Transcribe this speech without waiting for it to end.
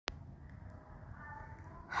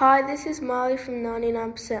Hi, this is Marley from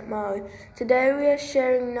 99% Marley. Today we are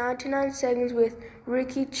sharing 99 seconds with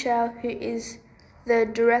Ricky Chow, who is the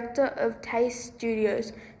director of Taste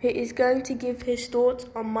Studios, who is going to give his thoughts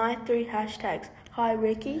on my 3 hashtags. Hi,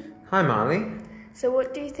 Ricky. Hi, Marley. So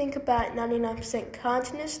what do you think about 99%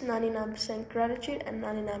 kindness, 99% gratitude, and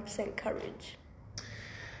 99% courage?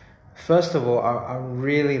 First of all, I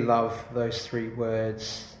really love those 3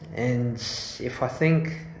 words, and if I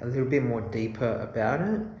think a little bit more deeper about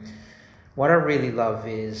it, what I really love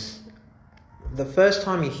is the first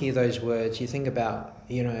time you hear those words, you think about,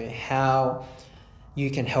 how you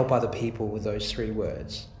can help other people with those 3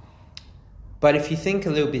 words. But if you think a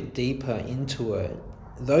little bit deeper into it,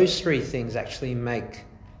 those 3 things actually make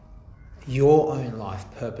your own life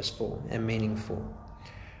purposeful and meaningful.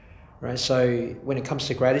 Right, so when it comes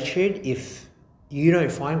to gratitude, if you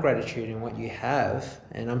don't find gratitude in what you have,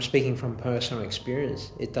 and I'm speaking from personal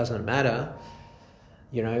experience, it doesn't matter,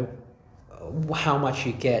 how much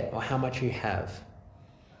you get or how much you have.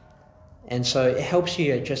 And so it helps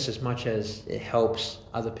you just as much as it helps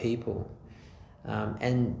other people.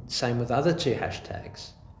 And same with other 2 hashtags.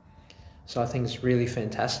 So I think it's really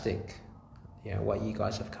fantastic, what you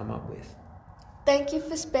guys have come up with. Thank you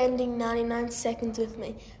for spending 99 seconds with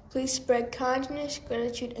me. Please spread kindness,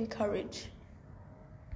 gratitude, and courage.